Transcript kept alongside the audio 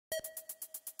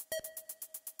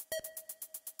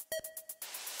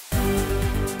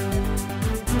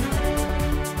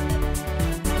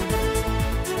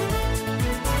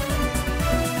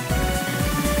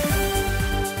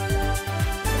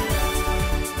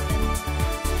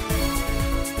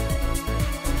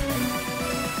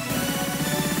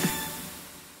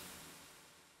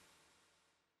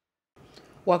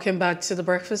Welcome back to The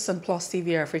Breakfast on Plus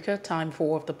TV Africa, time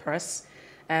for Of the Press.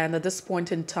 And at this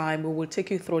point in time, we will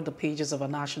take you through the pages of our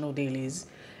national dailies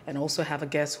and also have a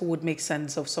guest who would make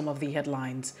sense of some of the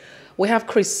headlines. We have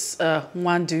Chris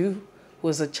Nwandu, who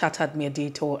is a chartered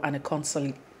mediator and a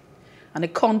conciliator.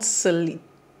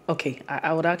 Okay,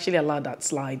 I would actually allow that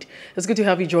slide. It's good to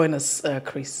have you join us,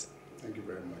 Chris. Thank you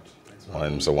very much. Thanks for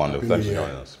I'm so wonderful. Thanks for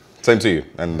joining us. Same to you,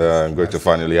 and great to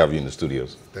finally have you in the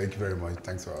studios. Thank you very much.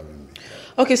 Thanks for having me.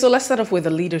 Okay, so let's start off with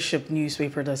the Leadership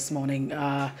newspaper this morning.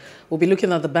 We'll be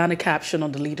looking at the banner caption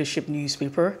on the Leadership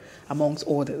newspaper, amongst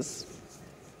others.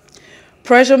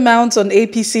 Pressure mounts on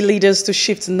APC leaders to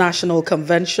shift national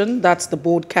convention. That's the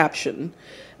bold caption.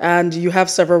 And you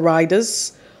have several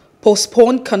riders.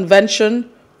 Postpone convention,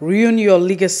 ruin your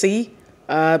legacy.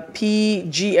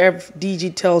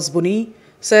 PGFDG tells Buni.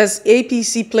 Says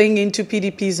APC playing into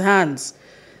PDP's hands.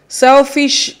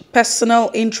 Selfish personal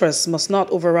interests must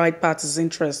not override party's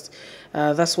interest.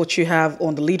 That's what you have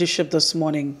on the Leadership this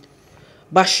morning.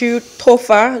 Bashir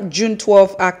Tofa, June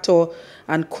 12 actor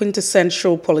and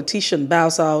quintessential politician,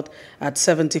 bows out at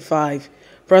 75.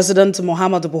 President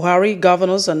Muhammadu Buhari,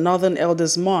 governors and northern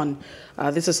elders mourn.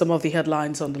 This is some of the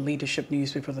headlines on the Leadership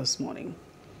newspaper this morning.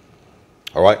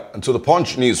 All right, and to the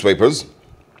Punch newspapers.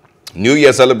 New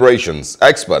Year celebrations.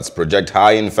 Experts project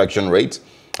high infection rate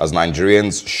as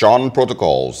Nigerians shun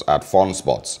protocols at fun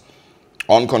spots.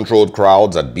 Uncontrolled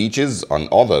crowds at beaches and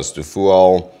others to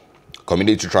fuel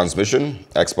community transmission.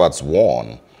 Experts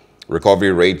warn.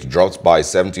 Recovery rate dropped by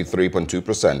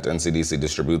 73.2%. NCDC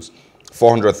distributes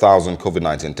 400,000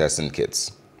 COVID-19 testing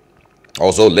kits.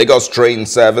 Also, Lagos train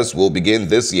service will begin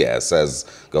this year, says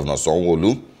Governor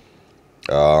Sanwo-Olu.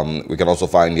 We can also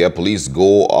find here police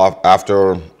go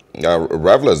after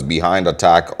revelers behind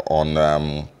attack on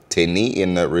Teni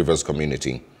in the Rivers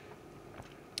community.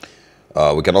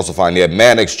 We can also find here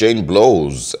men exchange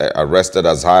blows, arrested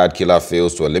as hired killer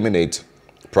fails to eliminate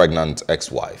pregnant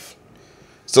ex-wife.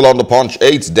 Still on the Punch,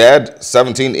 8 dead,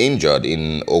 17 injured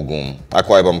in Ogun.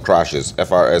 Akwa Ibom crashes,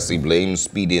 FRSC blames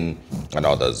speeding and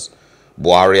others.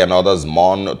 Buhari and others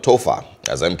mourn Tofa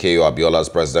as MKO Abiola's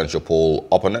presidential poll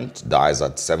opponent dies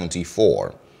at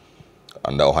 74.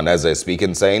 And Ohaneze is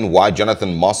speaking, saying why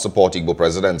Jonathan must support Igbo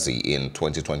presidency in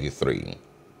 2023.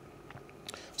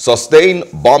 Sustain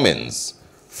bombings.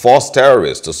 Force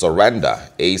terrorists to surrender,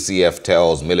 ACF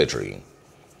tells military.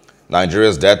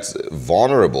 Nigeria's debts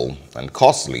vulnerable and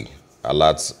costly,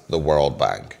 alerts the World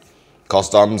Bank.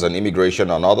 Customs and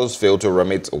immigration and others fail to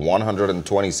remit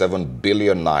 127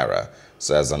 billion naira,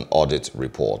 says an audit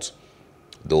report.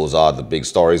 Those are the big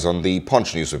stories on the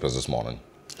Punch newspapers this morning.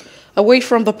 Away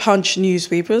from the Punch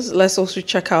newspapers, let's also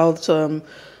check out the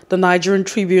Nigerian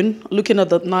Tribune. Looking at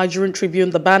the Nigerian Tribune,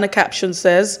 the banner caption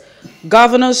says,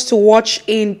 governors to watch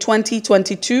in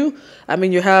 2022. I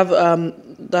mean, you have,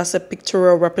 that's a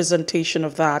pictorial representation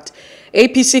of that.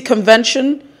 APC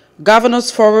convention, governors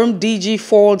forum, DG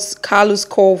Ford's Kalu's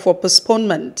call for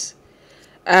postponement.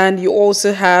 And you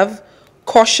also have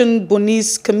caution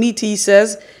Boni's committee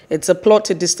says it's a plot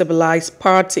to destabilize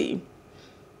party.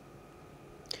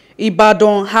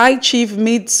 Ibadan High Chief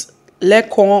meets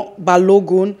Lekon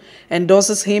Balogun,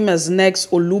 endorses him as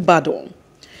next Olubadan.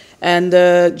 And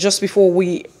just before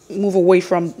we move away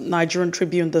from Nigerian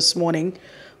Tribune this morning,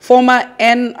 former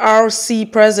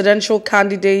NRC presidential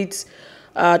candidate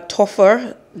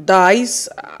Tofa dies.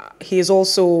 He is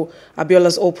also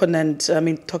Abiola's opponent. I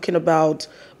mean, talking about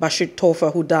Bashir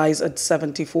Tofa, who dies at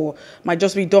 74. Might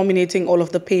just be dominating all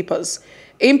of the papers.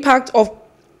 Impact of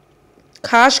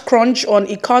cash crunch on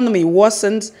economy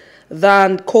worsens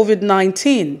than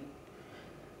COVID-19.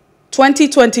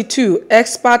 2022,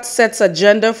 expert sets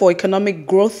agenda for economic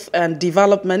growth and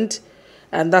development.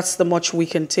 And that's the much we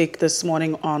can take this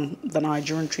morning on the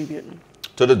Nigerian Tribune.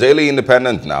 To the Daily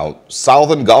Independent now,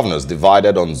 Southern governors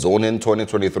divided on zoning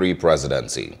 2023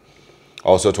 presidency.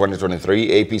 Also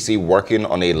 2023, APC working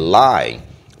on a lie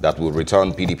that will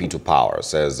return PDP to power,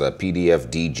 says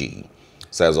PDFDG.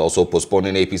 Says also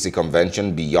postponing APC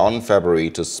convention beyond February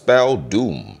to spell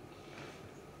doom.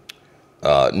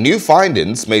 New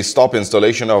findings may stop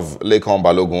installation of Lekon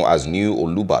Balogun as new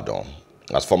Olubadan.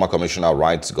 As former commissioner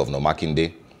writes Governor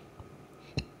Makinde,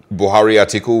 Buhari,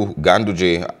 Atiku,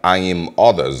 Ganduje, Anyim,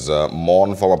 others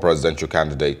mourn former presidential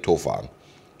candidate Tofa.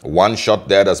 One shot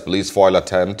dead as police foil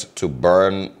attempt to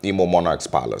burn Imo Monarch's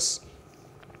palace.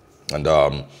 And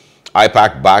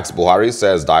IPAC backs Buhari,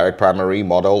 says direct primary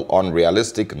model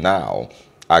unrealistic now,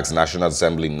 asks National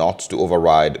Assembly not to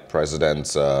override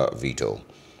president's veto.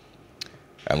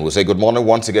 And we'll say good morning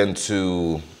once again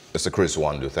to Mr. Chris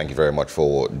Nwandu. Thank you very much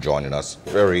for joining us.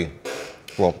 Very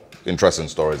Well, interesting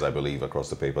stories, I believe, across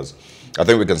the papers. I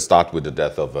think we can start with the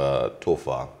death of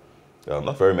Tofa.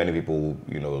 Not very many people,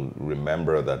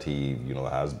 remember that he,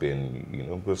 has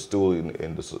been, was still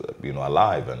in this,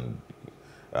 alive,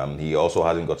 and he also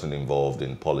hasn't gotten involved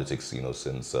in politics,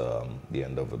 since the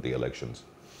end of the elections.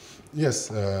 Yes,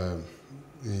 after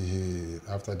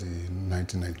the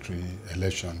 1993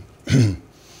 election,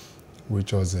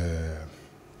 which was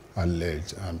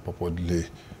alleged and purportedly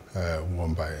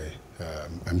won by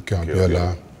MK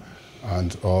Abiola,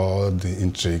 and all the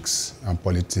intrigues and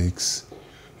politics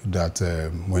that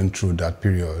went through that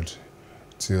period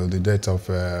till the death of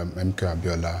MK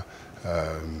Abiola.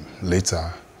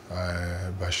 Later,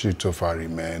 Bashir Tofa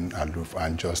remained aloof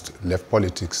and just left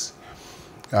politics.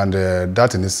 And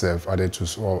that in itself added to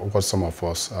what some of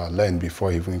us learned before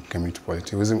he even came into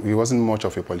politics. He wasn't much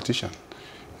of a politician.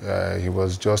 He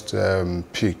was just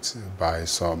picked by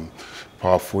some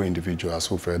powerful individuals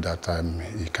who felt that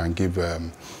he can give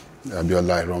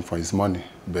Abiola a run for his money.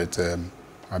 But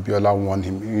Abiola won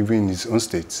him even in his own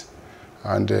state.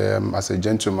 And as a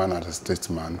gentleman and a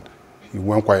statesman, he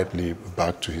went quietly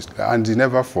back to his... And I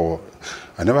never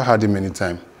heard him any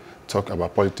time talk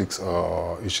about politics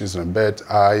or issues. But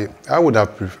I would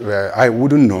have preferred... I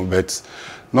wouldn't know, but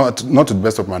not to the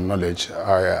best of my knowledge.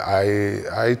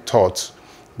 I thought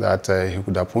that he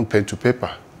could have put pen to paper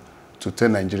to tell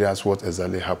Nigerians what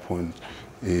exactly happened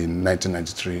in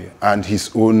 1993 and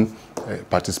his own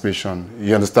participation,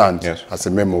 you understand, yes, as a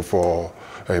memo for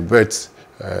but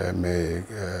may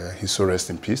his soul rest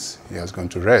in peace. He has gone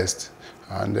to rest,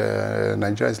 and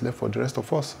Nigeria is left for the rest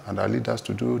of us and our leaders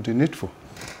to do the needful.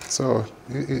 So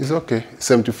it's okay.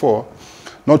 74,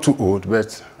 not too old,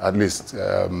 but at least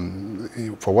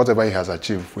for whatever he has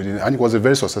achieved within, and he was a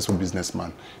very successful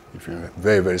businessman,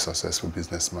 very, very successful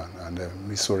businessman, and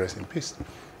his soul rest in peace.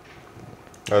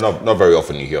 Not very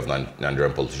often you hear of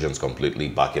Nigerian politicians completely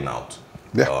backing out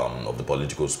of the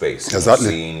political space. Exactly.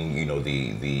 Seeing,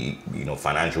 the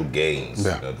financial gains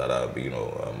that are,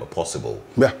 possible.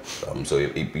 Yeah. So,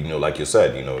 like you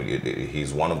said,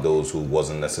 he's one of those who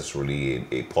wasn't necessarily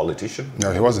a politician.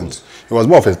 No, he wasn't. He was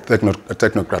more of a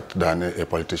technocrat than a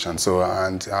politician. So,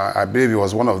 and I believe he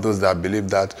was one of those that believed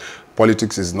that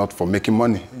politics is not for making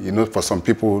money. For some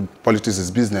people, politics is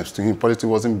business. To him, politics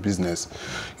wasn't business.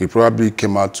 He probably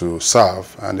came out to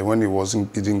serve, and when he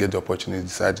didn't get the opportunity, he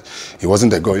decided he wasn't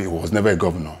he was never a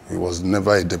governor. He was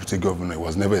never a deputy governor. He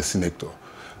was never a senator.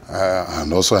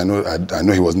 And also, I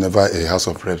know he was never a House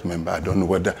of Reps member. I don't know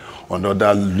whether on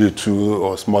other little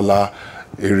or smaller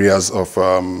areas of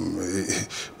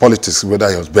politics, whether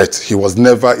he was, but he was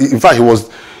never. In fact,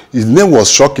 his name was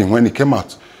shocking when he came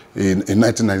out in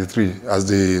 1993 as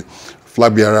the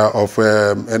flag bearer of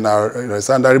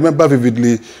NRS. And I remember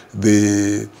vividly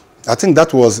I think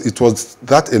it was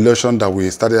that election that we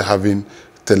started having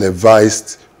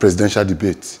televised presidential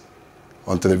debate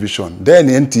on television. Then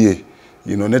the NTA,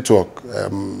 network,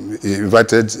 he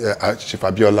invited Chief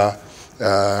Abiola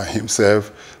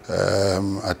himself.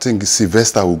 I think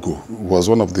Sylvester Ugo was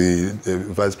one of the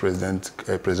vice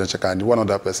presidential candidate, one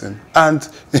other person, and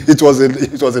it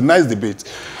was a nice debate.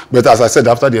 But as I said,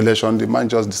 after the election, the man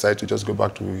just decided to just go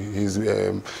back to his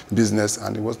business,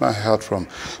 and he was not heard from.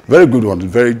 Very good one,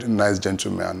 very nice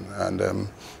gentleman, and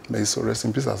may his soul rest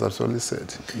in peace, as I've already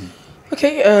said.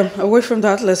 Okay, away from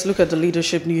that, let's look at the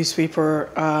leadership newspaper.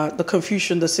 The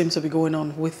confusion that seems to be going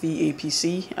on with the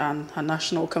APC and her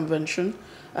national convention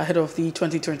ahead of the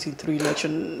 2023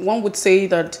 election. One would say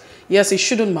that, yes, it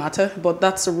shouldn't matter, but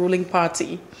that's a ruling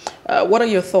party. What are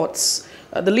your thoughts?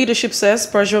 The leadership says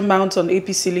pressure mounts on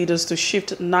APC leaders to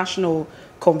shift national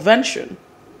convention.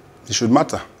 It should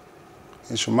matter.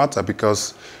 It should matter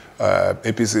because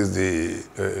APC is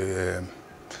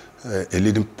a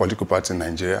leading political party in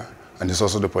Nigeria, and it's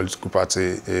also the political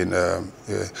party in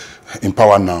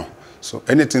power now. So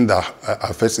anything that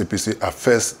affects APC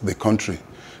affects the country.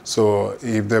 So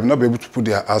if they've not been able to put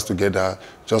their hands together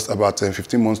just about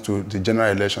 15 months to the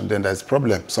general election, then there's a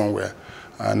problem somewhere.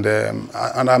 And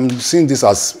I'm seeing this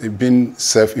as being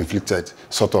self-inflicted,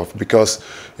 sort of, because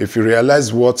if you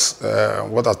realize what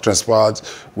has transpired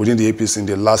within the APC in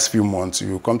the last few months,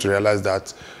 you come to realize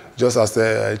that just as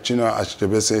Chino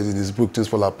Achebe said in his book, Things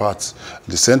Fall Apart,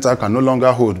 the center can no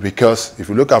longer hold, because if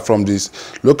you look at from this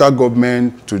local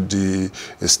government to the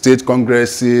state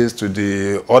congresses to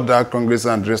the other congresses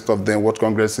and the rest of them, what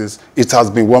congresses, it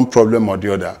has been one problem or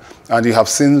the other. And you have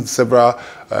seen several,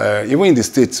 even in the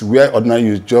states where ordinarily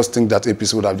you just think that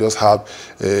APC would have just had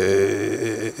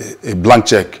a blank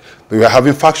check. We were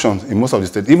having factions in most of the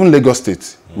states, even Lagos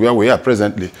State. where we are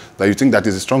presently, that you think that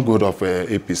is a stronghold of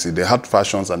APC. They had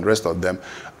factions and the rest of them.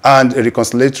 And a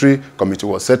reconciliatory committee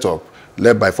was set up,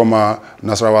 led by former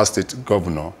Nasarawa State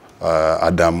Governor,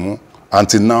 Adamu.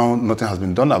 Until now, nothing has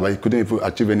been done about it. He couldn't even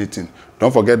achieve anything.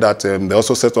 Don't forget that they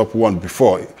also set up one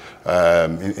before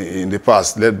in the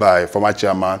past, led by former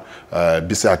chairman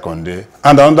Bashir Akonde,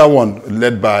 and another one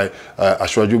led by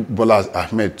Osarogie Bola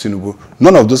Ahmed Tinubu.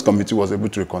 None of those committees was able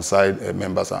to reconcile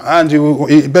members. And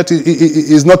but it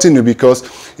is nothing new, because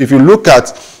if you look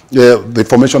at the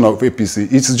formation of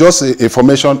APC, it's just a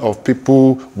formation of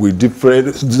people with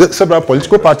several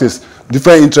political parties,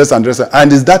 different interests and interests,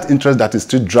 and it's that interest that is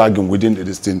still dragging within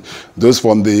this thing. Those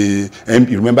from the,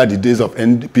 you remember the days of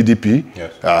PDP?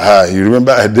 Yes. You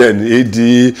remember then AD,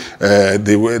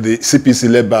 the CPC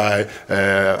led by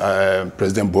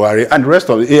President Buhari, and the rest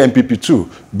of the ANPP too.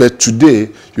 But today,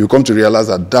 you come to realize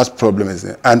that that problem is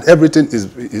there. And everything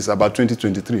is about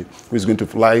 2023, who is going to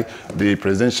fly the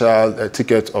presidential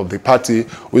ticket of the party,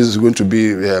 who is going to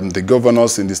be the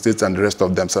governors in the states and the rest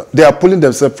of them. So they are pulling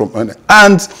themselves from,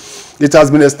 and it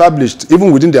has been established,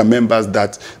 even within their members,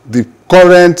 that the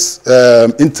current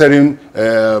interim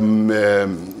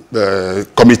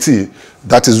committee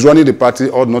that is running the party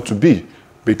ought not to be.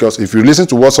 Because if you listen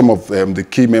to what some of the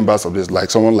key members of this, like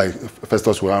someone like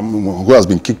Festus who has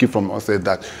been kicking from us, said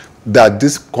that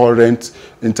this current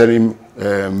interim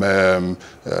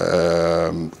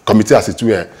committee, as it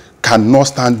were, cannot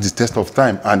stand the test of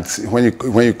time. And when it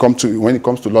comes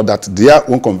to law, that their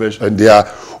own convention, their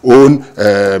own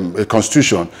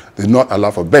constitution did not allow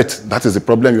for. But that is the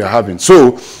problem we are having.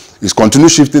 So it's continue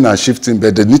shifting and shifting,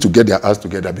 but they need to get their ass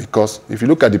together, because if you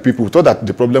look at the people, we thought that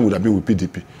the problem would have been with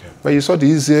PDP. Yeah. But you saw the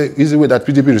easy way that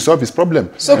PDP resolved its problem.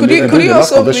 So could you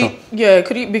also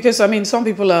because I mean, some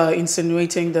people are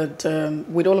insinuating that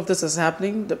with all of this is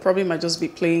happening, the problem might just be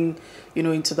playing,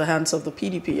 into the hands of the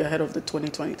PDP ahead of the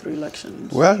 2023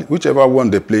 elections. Well, whichever one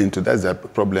they play into, that's their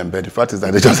problem. But the fact is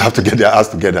that they just have to get their ass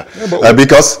together. Yeah,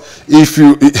 because if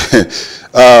you,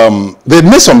 they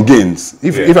make some gains.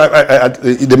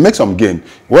 They make some gain.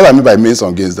 What I mean by make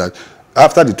some gains is that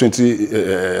after the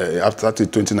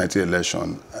 2019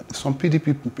 election, some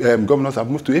PDP governors have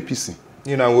moved to APC.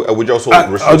 Would you also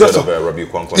restrict Rabiu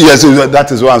Kwankwaso? Yes,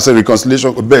 that is why I'm saying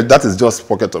reconciliation, but that is just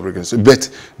pocket of reconciliation. But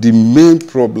the main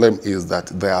problem is that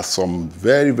there are some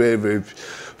very, very, very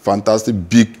fantastic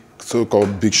big,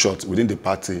 so-called big shots within the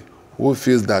party who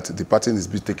feels that the party is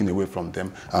being taken away from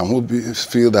them, and who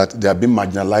feel that they are being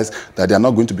marginalized, that they are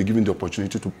not going to be given the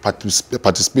opportunity to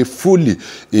participate fully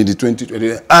in the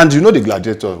 2020. And the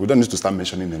gladiators, we don't need to start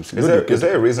mentioning them. Is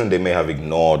there a reason they may have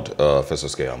ignored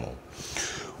Festus Keyamo?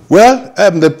 Well,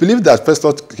 they believe that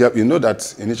Festus Keyamo,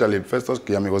 that initially Festus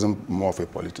Keyamo wasn't more of a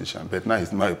politician, but now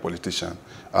he's not a politician.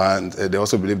 And they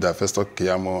also believe that Festus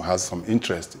Keyamo has some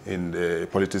interest in the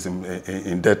politics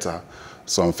in Delta.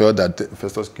 Some felt that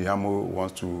Festus Keyamo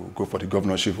wants to go for the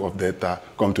governorship of Delta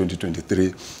come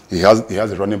 2023. He has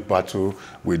a running battle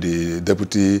with the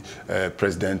deputy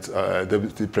president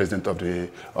of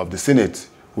the Senate,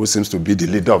 who seems to be the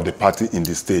leader of the party in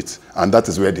the state. And that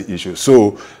is where the issue.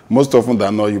 So most often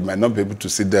than not, you might not be able to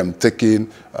see them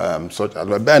taking such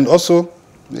advice. And also,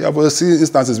 you have seen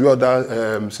instances where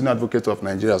other senior advocates of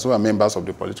Nigeria, who are members of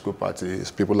the political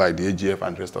parties, people like the AGF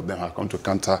and the rest of them, have come to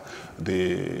counter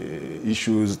the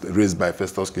issues raised by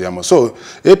Festus Keyamo. So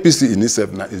APC in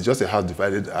itself is just a house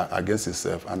divided against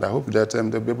itself. And I hope that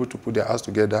they'll be able to put their house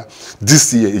together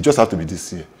this year. It just has to be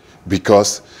this year,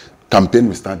 because campaign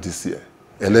will start this year.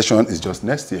 Election is just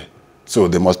next year. So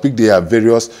they must pick their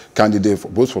various candidates,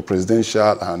 both for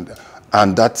presidential,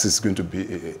 and that is going to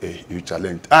be a huge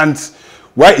challenge. And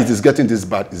why it is getting this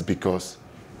bad is because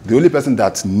the only person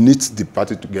that knits the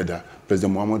party together,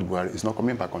 President Muhammadu Buhari, is not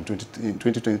coming back in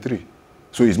 2023.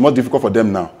 So it's more difficult for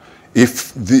them now.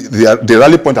 If the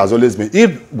rally point has always been,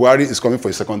 if Buhari is coming for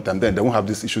a second time, then they won't have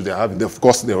these issues they're having. Of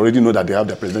course, they already know that they have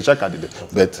their presidential candidate.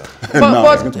 But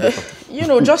now it's going to be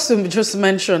tough. just to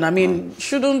mention, I mean,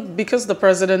 because the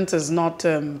president is not,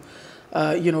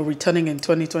 returning in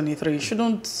 2023,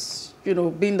 shouldn't,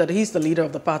 being that he's the leader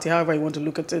of the party, however you want to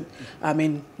look at it, I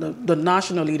mean, the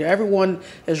national leader, everyone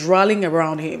is rallying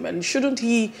around him. And shouldn't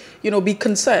he, be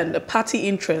concerned, party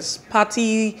interests,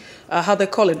 party, how they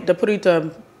call it, they put it,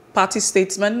 party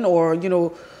statesman, or,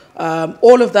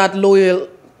 all of that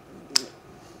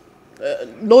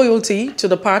loyalty to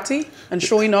the party and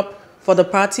showing up for the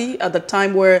party at the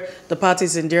time where the party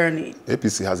is in dire need?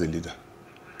 APC has a leader.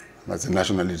 That's the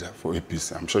national leader for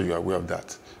APC. I'm sure you're aware of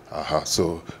that.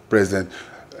 So, President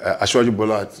Osarogie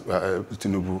Bola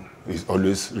Tinubu is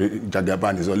always,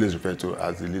 Jagaban is always referred to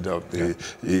as the leader of the,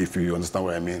 if you understand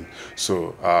what I mean.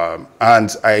 So, and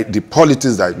the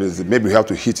politics that is, maybe we have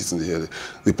to hit it in the head.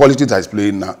 The politics that is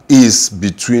playing now is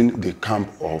between the camp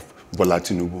of Bola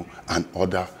Tinubu and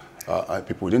other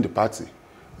people within the party.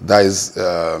 That is,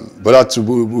 Bola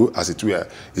Tinubu, as it were,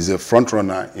 is a front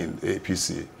runner in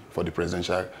APC for the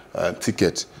presidential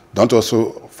ticket. Don't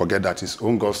also forget that his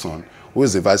own godson, who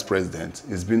is the vice president,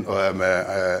 is been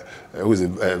who is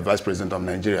the vice president of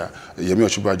Nigeria, Yemi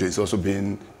Osinbajo, is also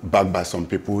being backed by some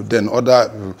people. Then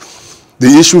the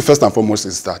issue first and foremost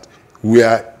is that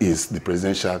where is the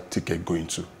presidential ticket going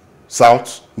to?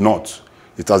 South, north.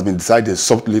 It has been decided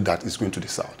subtly that it's going to the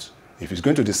south. If it's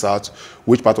going to the south,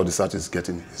 which part of the south is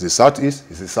getting it? Is it southeast,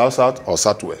 is it south-south, or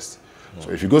southwest? So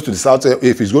if it goes to the south,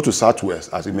 if it goes to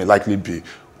southwest, as it may likely be,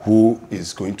 who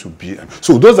is going to be?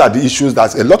 So those are the issues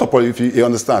that a lot of politics, you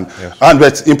understand. Yes. And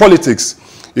but in politics,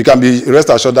 you can be rest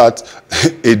assured that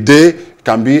a day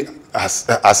can be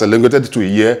as elongated to a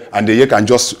year, and the year can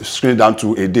just screen down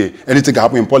to a day. Anything can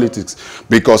happen in politics,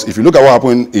 because if you look at what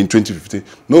happened in 2015,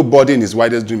 nobody in his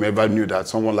wildest dream ever knew that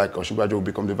someone like Osinbajo would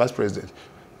become the vice president.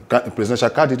 Presidential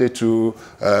candidate to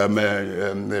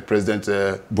President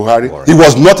Buhari. He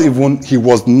was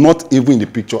not even in the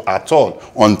picture at all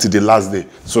until the last day.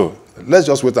 So let's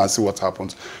just wait and see what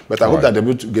happens. But I hope that they're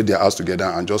able to get their house together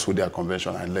and just hold their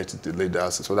convention and let it lead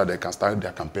us so that they can start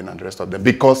their campaign and the rest of them.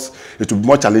 Because it will be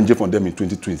more challenging for them in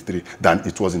 2023 than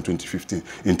it was in 2015.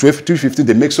 In 2015,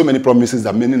 they make so many promises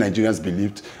that many Nigerians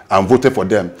believed and voted for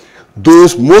them.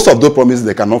 Most of those promises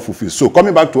they cannot fulfill. So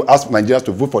coming back to ask Nigerians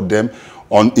to vote for them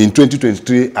in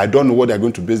 2023, I don't know what they're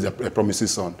going to base their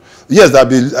promises on. Yes, there'll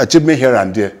be achievement here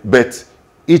and there, but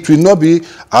it will not be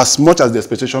as much as the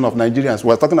expectation of Nigerians.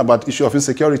 We're talking about the issue of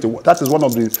insecurity. That is one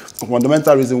of the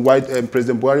fundamental reasons why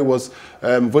President Buhari was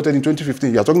voted in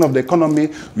 2015. You're talking of the economy.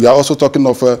 We are also talking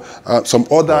of some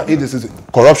other indices,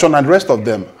 corruption and the rest of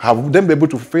them. Have them been able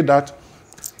to fulfill that?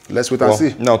 Let's wait and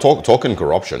see. Now, talking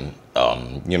corruption,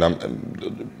 you know,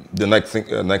 the next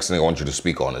thing I want you to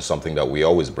speak on is something that we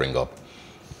always bring up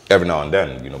every now and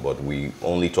then, you know, but we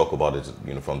only talk about it,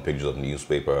 you know, from pages of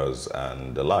newspapers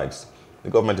and the likes. The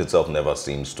government itself never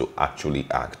seems to actually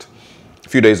act. A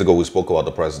few days ago, we spoke about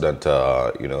the president,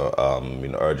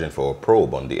 urging for a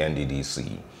probe on the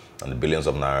NDDC and the billions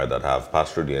of naira that have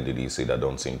passed through the NDDC that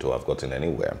don't seem to have gotten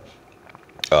anywhere.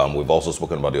 We've also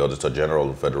spoken about the Auditor General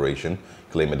of the Federation,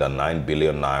 claiming that 9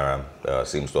 billion naira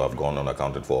seems to have gone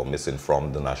unaccounted for, missing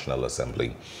from the National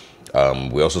Assembly.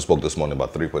 We also spoke this morning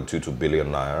about 3.22 billion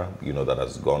naira, you know, that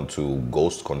has gone to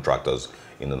ghost contractors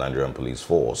in the Nigerian police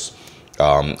force.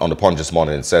 On the Punch this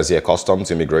morning, it says here,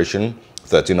 Customs, Immigration,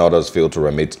 13 others failed to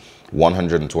remit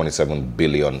 127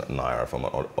 billion naira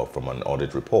from an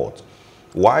audit report.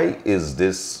 Why is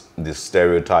this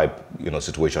stereotype, you know,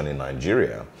 situation in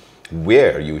Nigeria,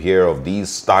 where you hear of these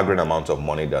staggering amounts of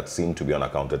money that seem to be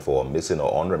unaccounted for, missing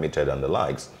or unremitted and the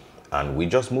likes, and we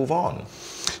just move on?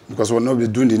 Because we're not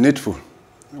doing the needful.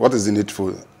 What is the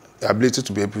needful? The ability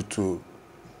to be able to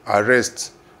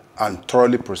arrest and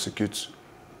thoroughly prosecute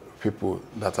people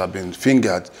that have been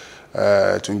fingered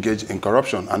to engage in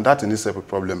corruption. And that in itself is a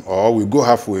problem. Or we go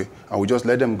halfway and we just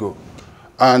let them go.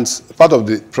 And part of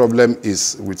the problem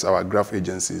is with our graph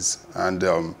agencies and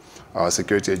our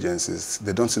security agencies.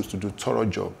 They don't seem to do a thorough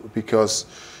job, because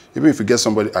even if you get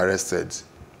somebody arrested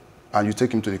and you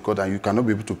take him to the court and you cannot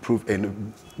be able to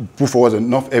put forward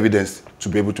enough evidence to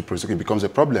be able to prosecute, it becomes a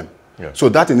problem. Yeah. So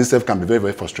that in itself can be very,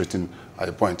 very frustrating at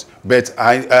a point. But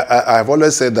I've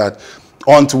always said that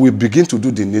until we begin to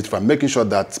do the needful, making sure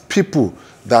that people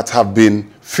that have been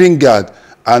fingered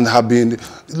and have been,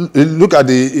 look at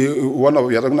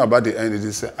you're talking about the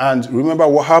NDDC, and remember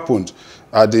what happened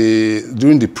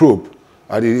during the probe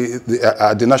at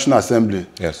the National Assembly.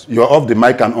 Yes. You're off the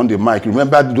mic and on the mic.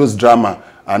 Remember those drama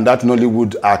and that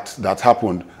Nollywood act that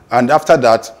happened. And after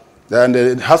that, then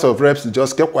the House of Reps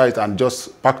just kept quiet and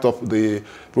just packed up the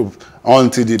probe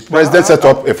until the president set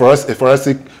up a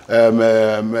forensic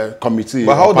committee.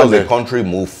 But how does the country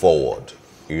move forward,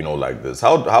 you know, like this?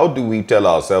 How do we tell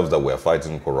ourselves that we're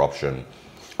fighting corruption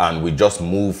and we just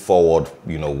move forward,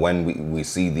 you know, when we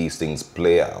see these things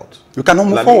play out? We cannot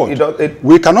move forward.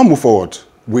 We cannot move forward.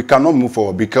 We cannot move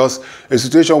forward because a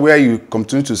situation where you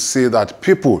continue to say that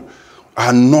people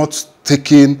are not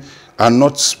taken, are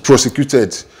not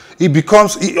prosecuted, it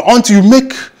becomes, until you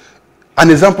make an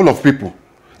example of people,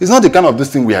 It's not the kind of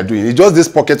this thing we are doing. It's just this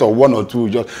pocket of one or two.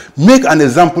 Just make an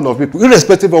example of people,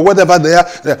 irrespective of whatever they are.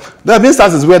 There have been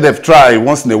instances where they've tried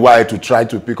once in a while to try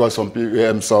to pick up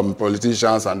some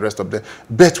politicians and rest of them.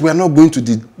 But we are not going to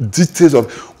the details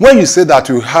of when you say that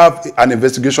you have an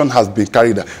investigation has been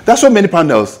carried out. There are so many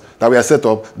panels that we are set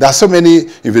up. There are so many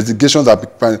investigations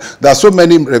there are so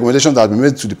many recommendations that have been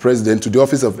made to the president, to the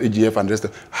office of AGF and the rest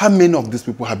of. How many of these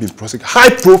people have been prosecuted?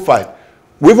 High profile.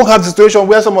 We even have a situation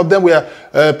where some of them were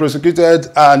prosecuted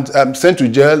and sent to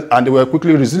jail, and they were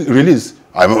quickly released.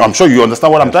 I'm sure you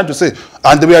understand what I'm trying to say.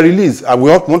 And they were released, and we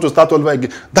want to start all over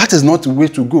again. That is not the way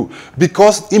to go,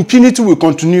 because impunity will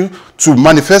continue to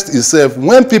manifest itself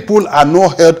when people are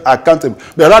not held accountable.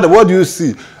 But rather, what do you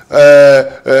see?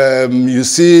 You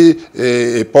see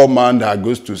a poor man that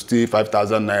goes to steal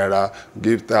 5,000 naira,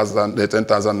 give 10,000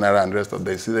 naira, and rest of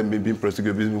them. You see them being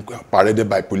prosecuted, being paraded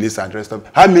by police and rest of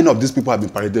them. How many of these people have been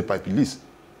paraded by police?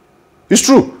 It's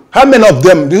true. How many of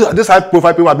them, these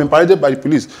high-profile people, have been paraded by the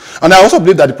police? And I also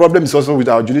believe that the problem is also with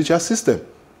our judicial system.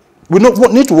 We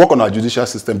need to work on our judicial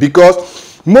system,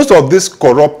 because most of these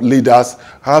corrupt leaders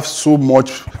have so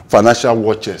much financial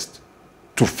war chest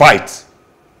to fight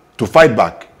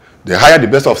back. They hire the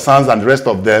best of sons and the rest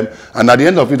of them, and at the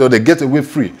end of it all, they get away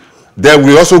free. Then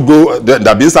we also go, there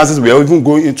have been instances we are even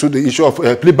going into the issue of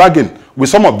plea bargain with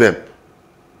some of them.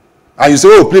 And you say,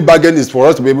 oh, plea bargain is for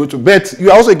us to be able to, but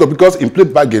you also go, because in plea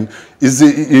bargain is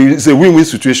a win-win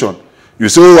situation. You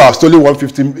say, oh, I've stolen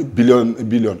 150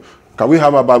 billion. Can we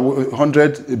have about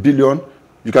 100 billion?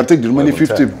 You can take the remaining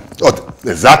 50. Oh,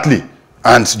 exactly.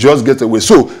 And just get away.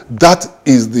 So that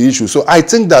is the issue. So I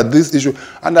think that this issue,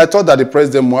 and I thought that the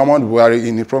President Muhammadu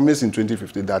Buhari, he promised in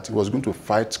 2015 that he was going to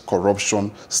fight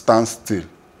corruption, stand still.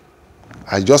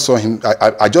 I just saw him,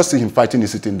 I just see him fighting,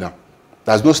 he's sitting down.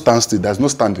 There's no stand still, there's no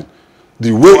standing.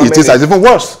 The way it is even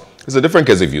worse. It's a different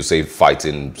case if you say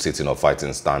fighting, sitting, or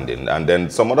fighting, standing. And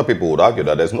then some other people would argue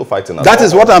that there's no fighting at all. That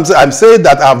is what I'm saying. I'm saying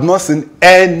that I've not seen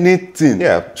anything.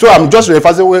 Yeah. So I'm just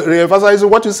re-emphasizing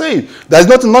what you say. There's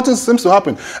nothing seems to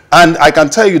happen. And I can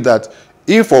tell you that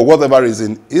if for whatever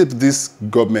reason, if this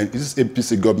government, this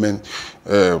APC government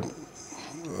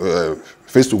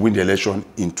fails to win the election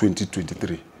in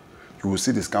 2023, you will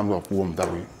see this kind of worm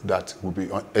that will be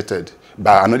unearthed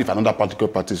by another political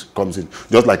party comes in,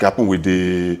 just like happened with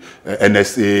the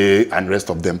NSA and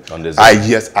rest of them.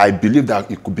 Yes, I believe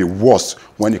that it could be worse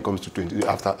when it comes to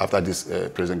after this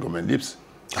present government leaves.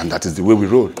 And that is the way we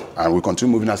roll. And we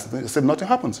continue moving as if nothing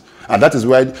happens. And that is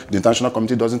why the international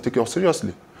community doesn't take it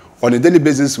seriously. On a daily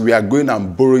basis, we are going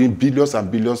and borrowing billions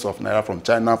and billions of naira from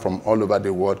China, from all over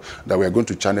the world, that we are going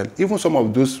to channel. Even some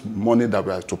of those money that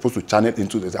we are supposed to channel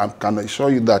into this, I can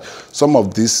assure you that some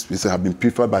of these have been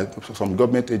preferred by some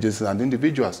government agencies and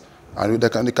individuals, and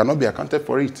they cannot be accounted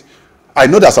for it. I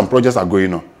know that some projects are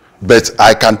going on, but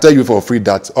I can tell you for free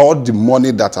that all the money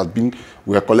that has been,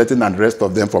 we are collecting and the rest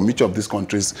of them from each of these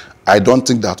countries, I don't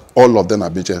think that all of them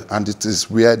have been changed. And it is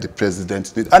where the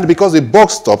president did. And because the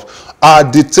buck stops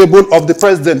at the table of the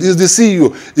president, is the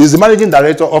CEO, is the managing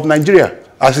director of Nigeria,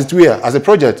 as it were, as a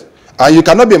project. And you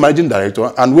cannot be a managing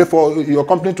director and wait for your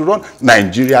company to run.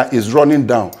 Nigeria is running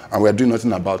down, and we're doing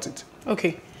nothing about it.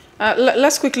 Okay.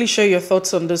 Let's quickly share your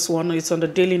thoughts on this one. It's on the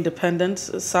Daily Independent.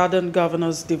 Southern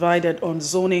governors divided on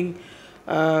zoning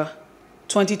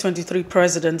 2023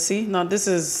 presidency. Now, this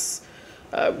is,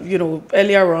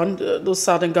 earlier on, those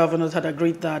Southern governors had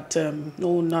agreed that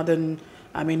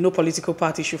no political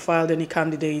party should file any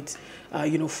candidate,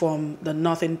 from the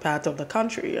northern part of the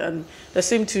country. And they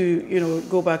seem to,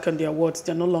 go back on their words.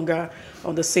 They're no longer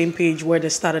on the same page where they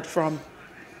started from.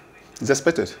 It's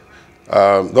expected.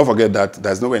 Don't forget that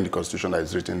there's nowhere in the Constitution that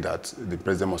is written that the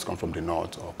president must come from the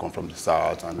north or come from the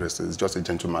south, and it's just a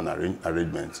gentleman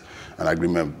arrangement, an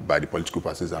agreement by the political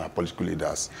parties and political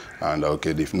leaders. And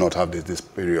okay, if not have this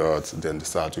period, then the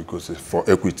south will go for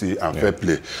equity and fair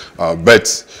play.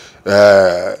 But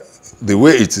the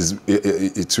way it is,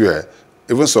 it's where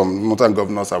even some northern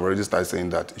governors have already started saying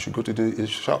that it should go to the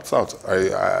south.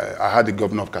 I had the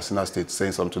governor of Katsina State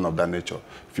saying something of that nature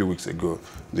a few weeks ago.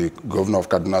 The governor of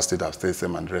Kaduna State have said the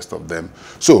same, and the rest of them.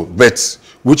 So, but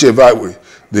whichever way,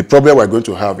 the problem we're going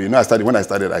to have, when I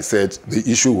started, I said the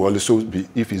issue will also be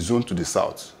if it's zoned to the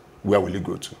south, where will it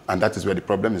go to? And that is where the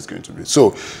problem is going to be.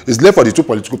 So it's left for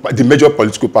the major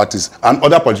political parties and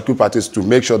other political parties to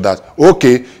make sure that,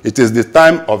 okay, it is the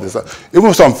time of the,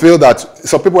 even some feel that,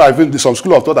 some people are even, some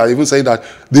school of thought are even saying that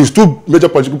these two major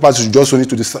political parties should just only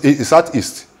to the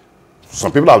southeast.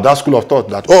 Some people have that school of thought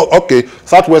that, oh, okay,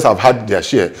 Southwest have had their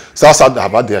share, South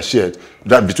have had their share.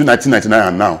 that between 1999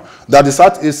 and now, that the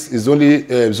Southeast is only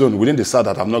a zone within the South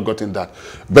that have not gotten that.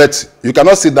 But you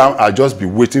cannot sit down and just be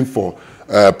waiting for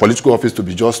political office to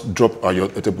be just dropped on your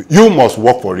table. You must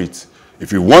work for it.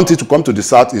 If you want it to come to the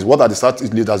Southeast, what are the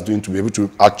Southeast leaders doing to be able to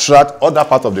attract other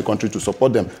parts of the country to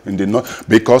support them in the North?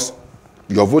 Because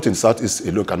your vote in Southeast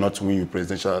alone cannot win you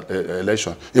presidential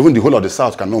election. Even the whole of the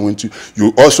South cannot win you.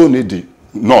 You also need the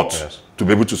North to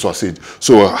be able to succeed.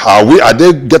 So are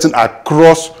they getting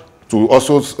across to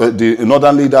also the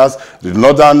northern leaders, the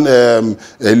northern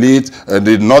elite,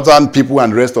 the northern people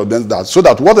and the rest of them, so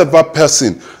that whatever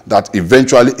person that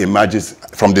eventually emerges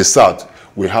from the South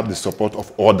will have the support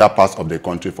of other parts of the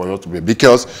country for us to be.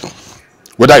 Because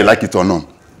whether you like it or not,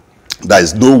 there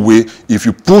is no way, if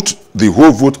you put the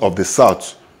whole vote of the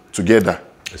South together,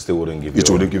 it still wouldn't give you. It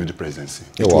wouldn't give you the presidency.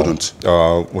 It wouldn't.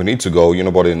 We need to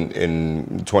go, but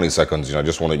in 20 seconds, I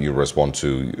just wanted you to respond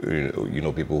to,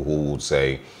 people who would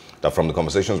say that from the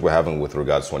conversations we're having with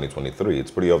regards to 2023,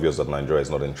 it's pretty obvious that Nigeria is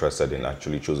not interested in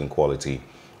actually choosing quality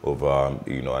over,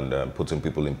 and putting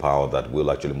people in power that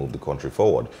will actually move the country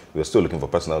forward. We're still looking for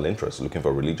personal interests, looking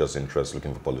for religious interests,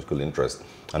 looking for political interests,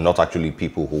 and not actually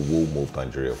people who will move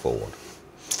Nigeria forward.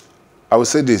 I would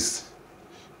say this,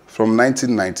 from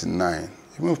 1999,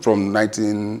 even from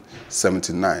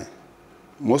 1979,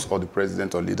 most of the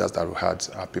presidents or leaders that we had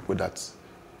are people that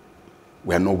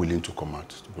were not willing to come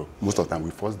out. Most of the time we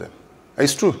forced them.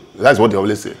 It's true. That's what they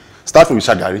always say. Start with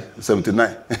Shagari,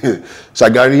 79.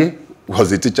 Shagari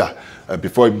was a teacher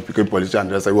before he became a politician.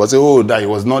 He was saying, oh, that he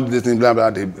was not this thing, blah,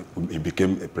 blah. He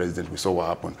became a president. We saw what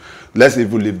happened. Let's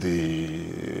even leave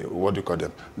the, what do you call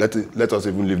them? Let us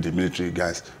even leave the military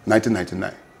guys.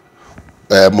 1999.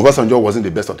 Obasanjo wasn't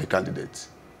the best of the candidates.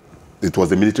 It was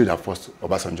the military that forced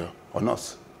Obasanjo on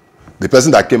us. The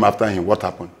person that came after him, what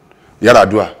happened?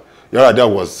 Yaradua.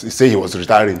 Yaradua he was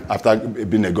retiring after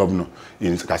being a governor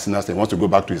in Katsina State. He wants to go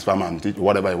back to his farm and teach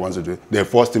whatever he wants to do. They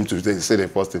forced him to, they say they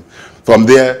forced him. From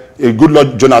there, a good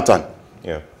Lord Jonathan,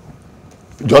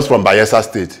 just from Bayelsa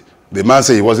State, the man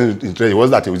said he wasn't interested. It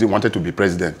was that he wanted to be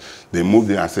president. They moved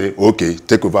in and say, okay,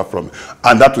 take over from him.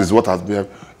 And that is what has been.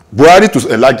 Buhari,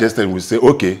 to a large extent, will say,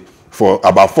 okay, for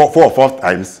about four or five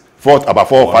times,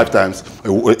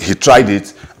 he tried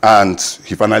it and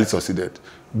he finally succeeded.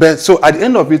 But so at the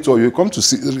end of it all, you come to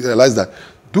realize that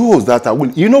those that are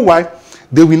willing, you know why?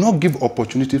 They will not give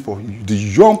opportunity for the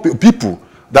young people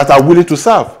that are willing to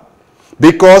serve.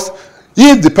 Because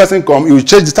if the person comes, he will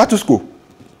change the status quo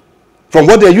from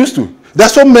what they're used to. There are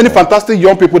so many fantastic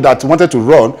young people that wanted to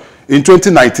run in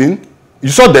 2019. You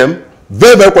saw them,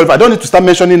 very, very qualified. I don't need to start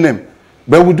mentioning them.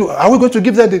 But are we going to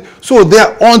give them so they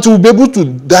are on to be able to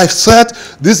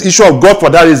dissect this issue of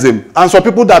Godfatherism and some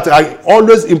people that are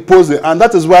always imposing, and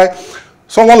that is why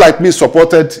someone like me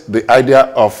supported the idea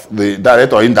of the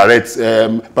direct or indirect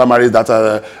primaries that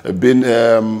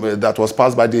that was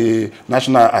passed by the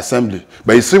National Assembly.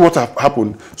 But you see what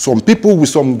happened. Some people with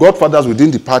some godfathers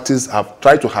within the parties have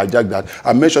tried to hijack that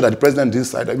and make sure that the president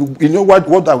decided. You know what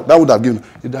that would have given?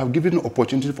 It would have given an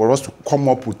opportunity for us to come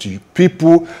up with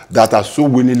people that are so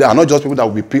willingly, and not just people that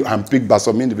will be handpicked by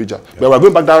some individuals. Yeah. But we're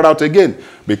going back that route again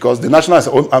because the National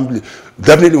Assembly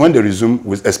definitely, when they resume,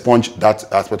 will expunge that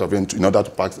aspect of it in order to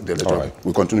pass the electoral. Right.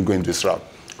 We'll continue going this route.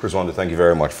 Chris Nwandu, thank you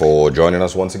very much for joining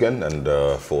us once again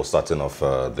and for starting off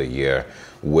the year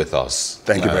with us.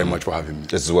 Thank you very much for having me.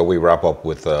 This is where we wrap up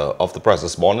with Off the Press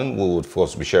this morning. We will, of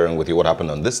course, be sharing with you what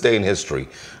happened on this day in history.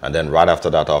 And then right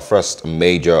after that, our first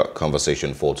major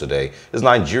conversation for today is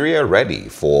Nigeria ready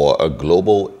for a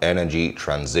global energy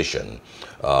transition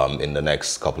in the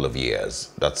next couple of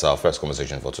years? That's our first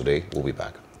conversation for today. We'll be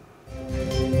back.